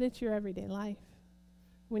 But it's your everyday life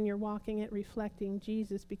when you're walking it, reflecting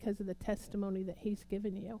Jesus because of the testimony that he's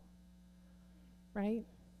given you. Right?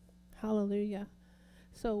 Hallelujah.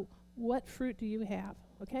 So what fruit do you have?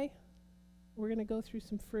 Okay? We're going to go through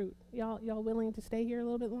some fruit. Y'all willing to stay here a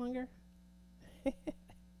little bit longer?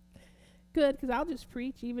 Good, because I'll just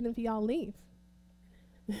preach even if y'all leave.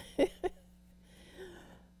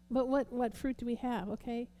 But what fruit do we have,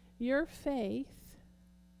 okay? Your faith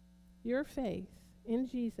in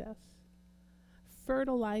Jesus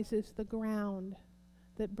fertilizes the ground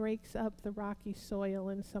that breaks up the rocky soil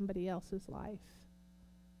in somebody else's life.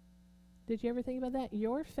 Did you ever think about that?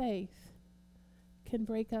 Your faith can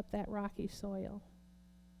break up that rocky soil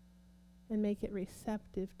and make it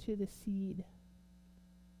receptive to the seed.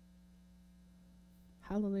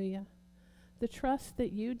 Hallelujah. The trust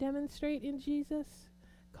that you demonstrate in Jesus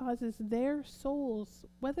causes their souls,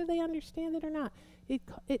 whether they understand it or not,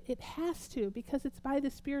 it has to, because it's by the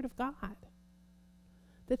Spirit of God.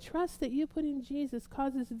 The trust that you put in Jesus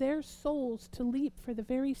causes their souls to leap for the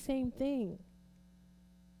very same thing.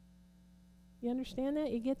 You understand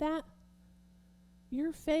that? You get that?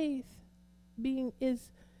 Your faith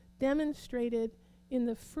is demonstrated in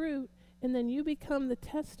the fruit, and then you become the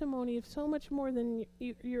testimony of so much more than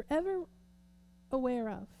you're ever aware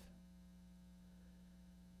of.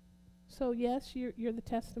 So yes, you're the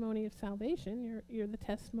testimony of salvation. You're the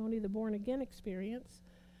testimony of the born-again experience.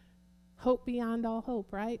 Hope beyond all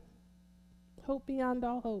hope, right? Hope beyond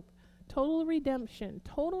all hope. Total redemption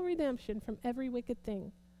from every wicked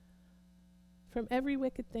thing. From every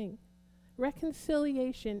wicked thing.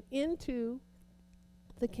 Reconciliation into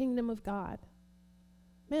the kingdom of God.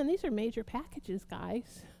 Man, these are major packages,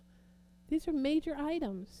 guys. These are major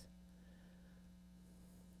items.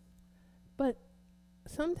 But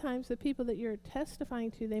sometimes the people that you're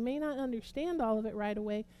testifying to, they may not understand all of it right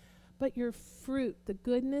away, but your fruit, the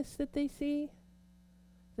goodness that they see,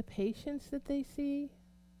 the patience that they see,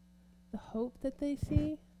 the hope that they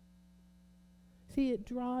see, it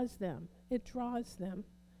draws them. It draws them.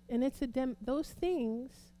 And it's those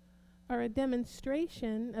things are a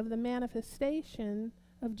demonstration of the manifestation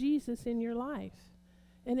of Jesus in your life.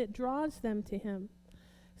 And it draws them to him.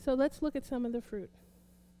 So let's look at some of the fruit.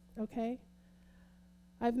 Okay?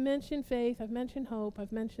 I've mentioned faith, I've mentioned hope,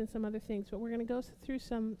 I've mentioned some other things, but we're going to go through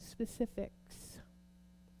some specifics.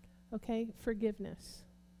 Okay? Forgiveness.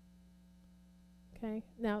 Okay?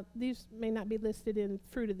 Now, these may not be listed in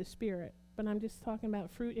fruit of the Spirit, but I'm just talking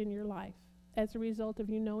about fruit in your life as a result of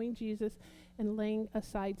you knowing Jesus and laying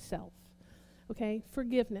aside self. Okay?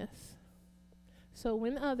 Forgiveness. So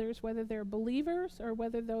when others, whether they're believers or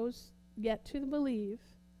whether those yet to believe,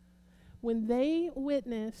 when they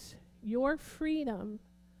witness your freedom,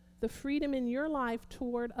 the freedom in your life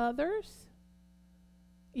toward others,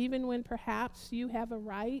 even when perhaps you have a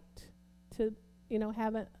right to,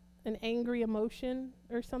 have an angry emotion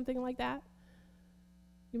or something like that.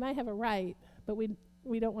 You might have a right, but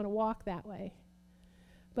we don't want to walk that way.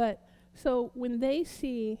 But so when they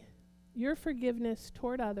see your forgiveness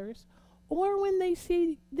toward others, or when they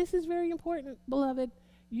see, this is very important, beloved,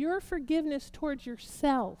 your forgiveness towards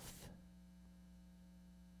yourself.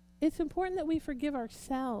 It's important that we forgive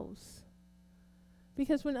ourselves.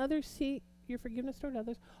 Because when others see your forgiveness toward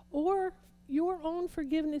others, or your own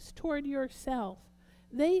forgiveness toward yourself,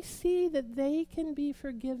 they see that they can be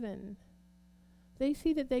forgiven. They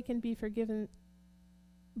see that they can be forgiven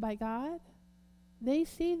by God. They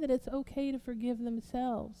see that it's okay to forgive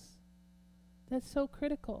themselves. That's so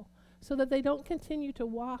critical. So that they don't continue to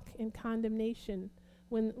walk in condemnation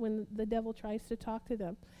when the devil tries to talk to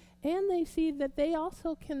them. And they see that they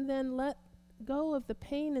also can then let go of the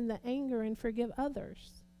pain and the anger and forgive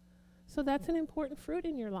others. So that's an important fruit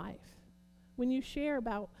in your life. When you share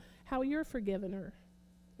about how you're forgiven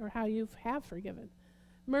or how you have forgiven.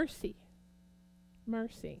 Mercy.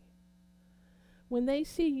 Mercy. When they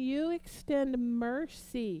see you extend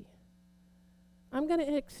mercy, I'm going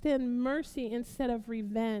to extend mercy instead of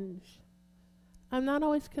revenge. I'm not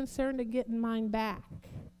always concerned to getting mine back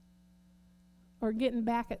or getting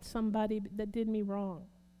back at somebody that did me wrong.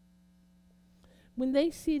 When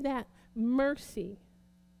they see that mercy,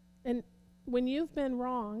 and when you've been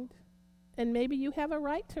wronged, and maybe you have a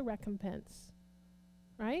right to recompense,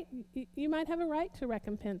 right? You might have a right to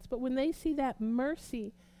recompense, but when they see that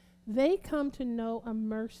mercy, they come to know a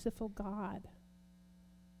merciful God.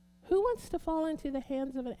 Who wants to fall into the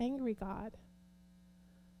hands of an angry God?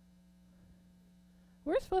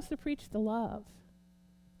 We're supposed to preach the love.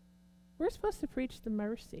 We're supposed to preach the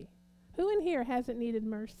mercy. Who in here hasn't needed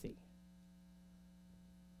mercy?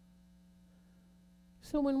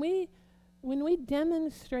 So when we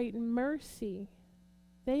demonstrate mercy,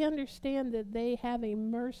 they understand that they have a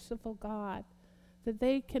merciful God, that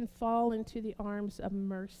they can fall into the arms of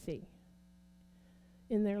mercy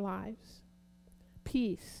in their lives.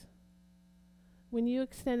 Peace. When you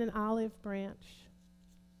extend an olive branch,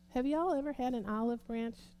 have you all ever had an olive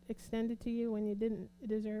branch extended to you when you didn't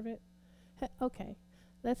deserve it? Okay,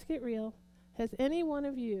 let's get real. Has any one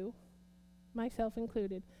of you, myself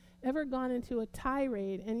included, ever gone into a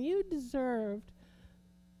tirade and you deserved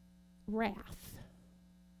wrath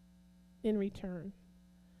in return?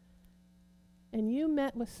 And you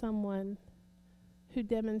met with someone who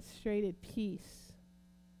demonstrated peace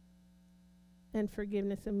and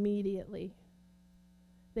forgiveness immediately.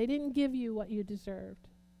 They didn't give you what you deserved.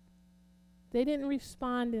 They didn't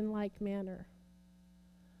respond in like manner,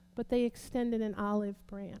 but they extended an olive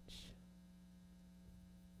branch.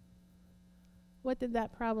 What did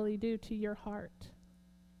that probably do to your heart?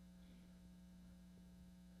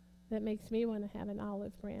 That makes me want to have an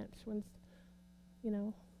olive branch.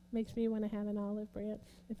 Makes me want to have an olive branch.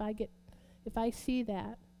 If I see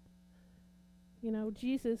that, You know,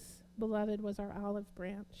 Jesus, beloved, was our olive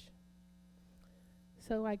branch.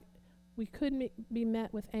 So we could be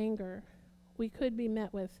met with anger. We could be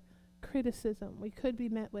met with criticism. We could be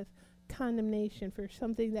met with condemnation for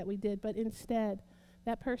something that we did, but instead,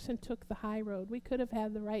 that person took the high road. We could have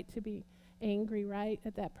had the right to be angry, right,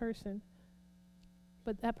 at that person,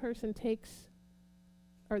 but that person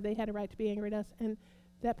they had a right to be angry at us, and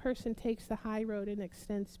that person takes the high road and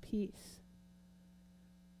extends peace.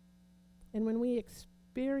 And when we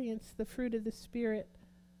experience the fruit of the Spirit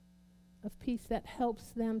of peace, that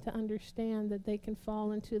helps them to understand that they can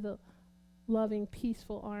fall into the loving,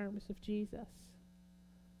 peaceful arms of Jesus.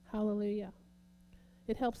 Hallelujah.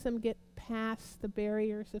 It helps them get past the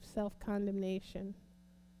barriers of self-condemnation.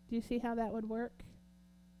 Do you see how that would work?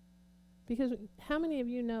 Because how many of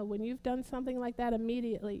you know when you've done something like that,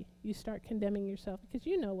 immediately you start condemning yourself because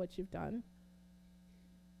you know what you've done.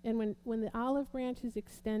 And when the olive branch is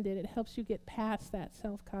extended, it helps you get past that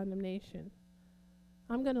self-condemnation.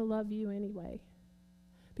 I'm going to love you anyway,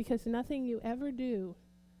 because nothing you ever do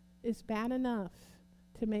is bad enough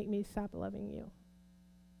to make me stop loving you.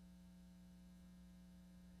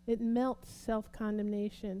 It melts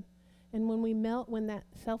self-condemnation. And when that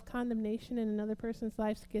self-condemnation in another person's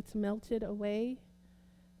life gets melted away,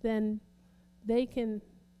 then they can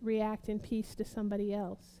react in peace to somebody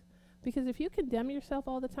else. Because if you condemn yourself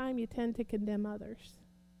all the time, you tend to condemn others.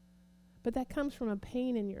 But that comes from a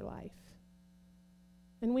pain in your life.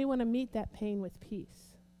 And we want to meet that pain with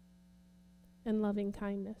peace and loving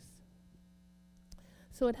kindness.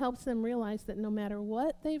 So it helps them realize that no matter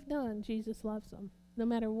what they've done, Jesus loves them. No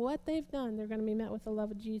matter what they've done, they're going to be met with the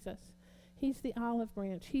love of Jesus. He's the olive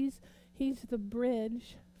branch. He's the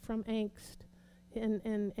bridge from angst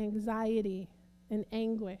and anxiety and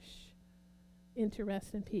anguish into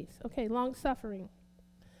rest and peace. Okay, long suffering.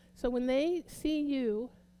 So when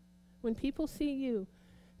people see you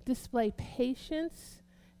display patience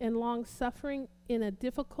and long suffering in a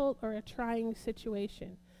difficult or a trying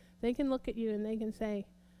situation, they can look at you and they can say,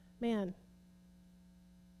 man,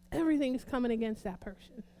 everything's coming against that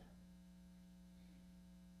person.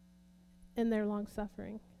 And they're long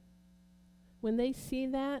suffering. When they see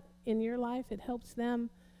that in your life, it helps them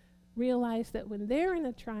realize that when they're in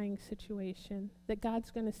a trying situation, that God's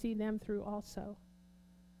going to see them through also.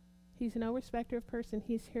 He's no respecter of person.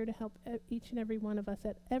 He's here to help each and every one of us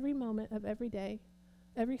at every moment of every day,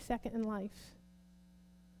 every second in life.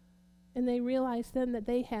 And they realize then that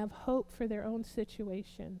they have hope for their own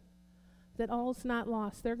situation, that all's not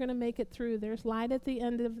lost. They're going to make it through. There's light at the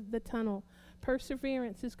end of the tunnel.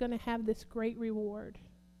 Perseverance is going to have this great reward.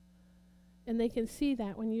 And they can see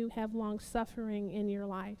that when you have long suffering in your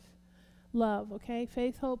life. Love, okay?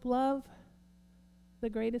 Faith, hope, love. The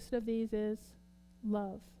greatest of these is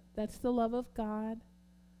love. That's the love of God.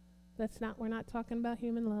 We're not talking about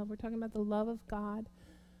human love. We're talking about the love of God.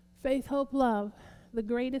 Faith, hope, love. The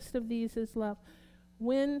greatest of these is love.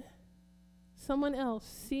 When someone else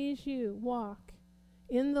sees you walk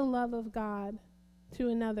in the love of God to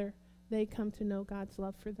another, they come to know God's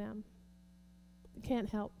love for them. They can't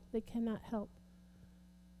help. They cannot help.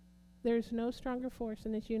 There's no stronger force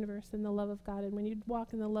in this universe than the love of God. And when you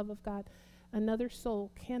walk in the love of God, another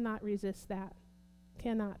soul cannot resist that.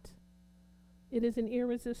 Cannot. It is an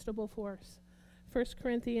irresistible force. 1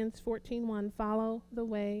 Corinthians 14:1, follow the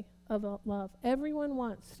way of love. Everyone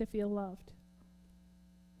wants to feel loved.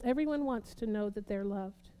 Everyone wants to know that they're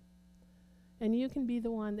loved. And you can be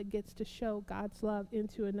the one that gets to show God's love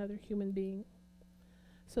into another human being.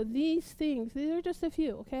 So these things, these are just a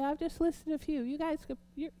few, okay? I've just listed a few. You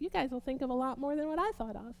guys will think of a lot more than what I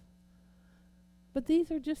thought of. But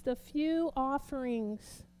these are just a few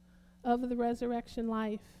offerings of the resurrection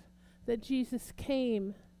life that Jesus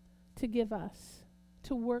came to give us,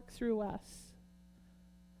 to work through us,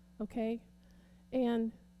 okay?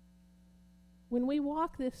 And when we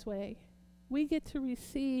walk this way, we get to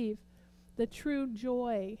receive the true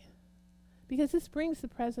joy, because this brings the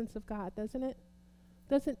presence of God, doesn't it?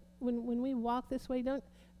 When we walk this way,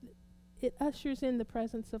 it ushers in the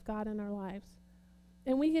presence of God in our lives.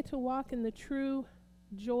 And we get to walk in the true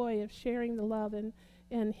joy of sharing the love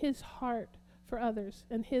and his heart for others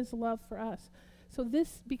and his love for us. So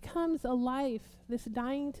this becomes a life, this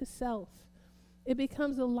dying to self. It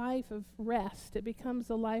becomes a life of rest. It becomes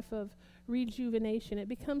a life of rejuvenation. It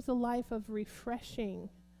becomes a life of refreshing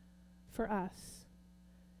for us.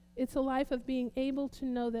 It's a life of being able to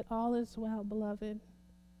know that all is well, beloved.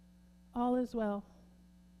 All is well,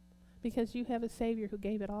 because you have a Savior who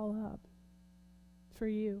gave it all up for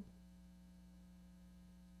you.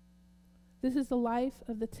 This is the life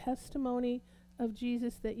of the testimony of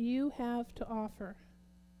Jesus that you have to offer.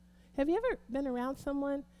 Have you ever been around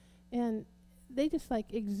someone and they just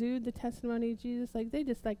like exude the testimony of Jesus? Like they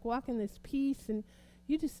just like walk in this peace, and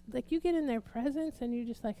you just like you get in their presence and you're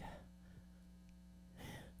just like,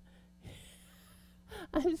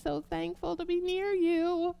 I'm so thankful to be near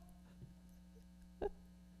you.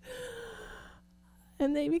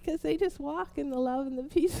 And because they just walk in the love and the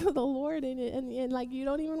peace of the Lord, and like you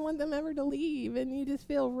don't even want them ever to leave, and you just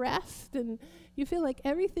feel rest, and you feel like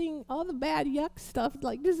everything, all the bad yuck stuff,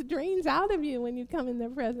 like just drains out of you when you come in their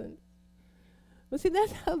presence. Well, see,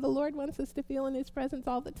 that's how the Lord wants us to feel in His presence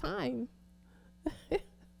all the time.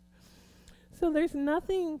 So there's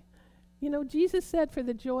nothing, Jesus said, for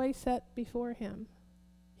the joy set before Him,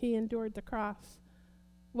 He endured the cross.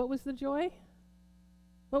 What was the joy?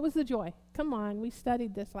 What was the joy? Come on, we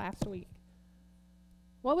studied this last week.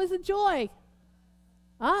 What was the joy?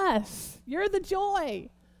 Us. You're the joy.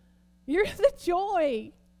 You're the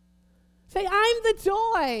joy. Say, I'm the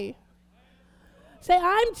joy. Say,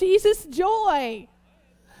 I'm Jesus' joy.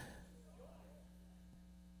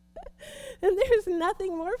 And there's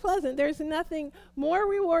nothing more pleasant, there's nothing more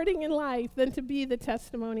rewarding in life than to be the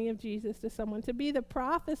testimony of Jesus to someone, to be the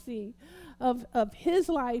prophecy of His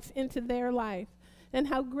life into their life. And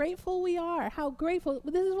how grateful we are, how grateful.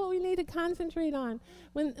 This is what we need to concentrate on.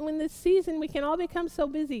 When this season, we can all become so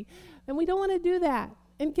busy. And we don't want to do that.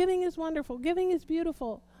 And giving is wonderful. Giving is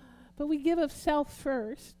beautiful. But we give of self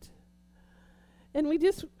first. And we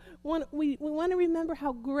just want, we want to remember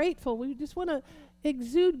how grateful. We just want to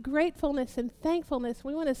exude gratefulness and thankfulness.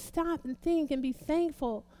 We want to stop and think and be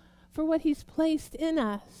thankful for what He's placed in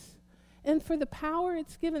us. And for the power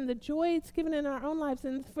it's given, the joy it's given in our own lives,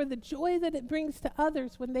 and for the joy that it brings to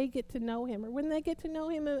others when they get to know Him, or when they get to know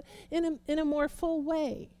Him in a more full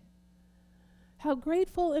way. How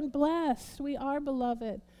grateful and blessed we are,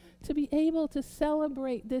 beloved, to be able to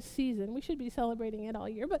celebrate this season. We should be celebrating it all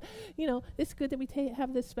year, but, it's good that we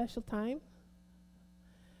have this special time.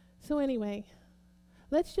 So anyway,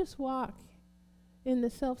 let's just walk in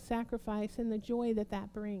the self-sacrifice and the joy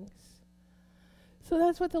that brings. So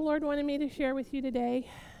that's what the Lord wanted me to share with you today.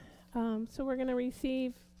 So we're going to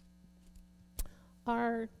receive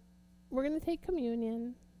we're going to take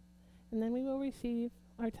communion, and then we will receive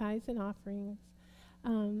our tithes and offerings.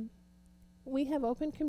 We have open communion.